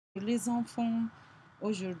Les enfants,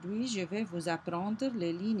 aujourd'hui je vais vous apprendre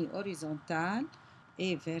les lignes horizontales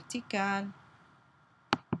et verticales.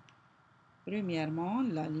 Premièrement,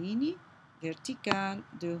 la ligne verticale,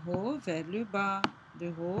 de haut vers le bas, de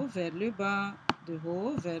haut vers le bas, de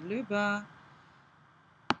haut vers le bas.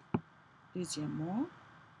 Deuxièmement,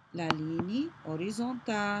 la ligne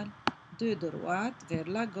horizontale, de droite vers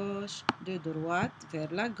la gauche, de droite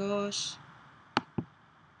vers la gauche.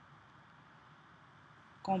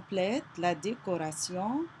 Complète la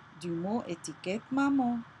décoration du mot étiquette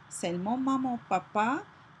maman. Seulement maman, papa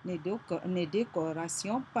ne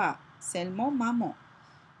décoration pas. Seulement maman.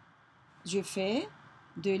 Je fais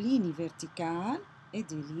deux lignes verticales et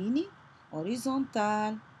deux lignes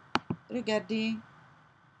horizontales. Regardez.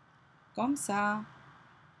 Comme ça.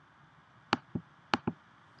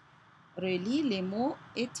 Relie les mots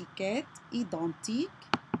étiquettes identiques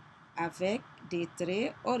avec des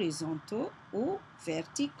traits horizontaux ou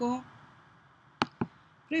verticaux.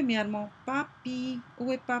 Premièrement, papi. Où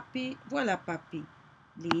est papi? Voilà papi.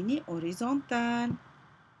 Ligne horizontale.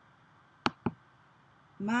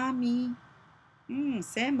 Mamie.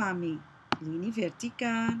 C'est mamie. Ligne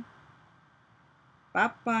verticale.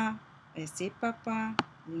 Papa. Et c'est papa.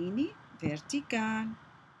 Ligne verticale.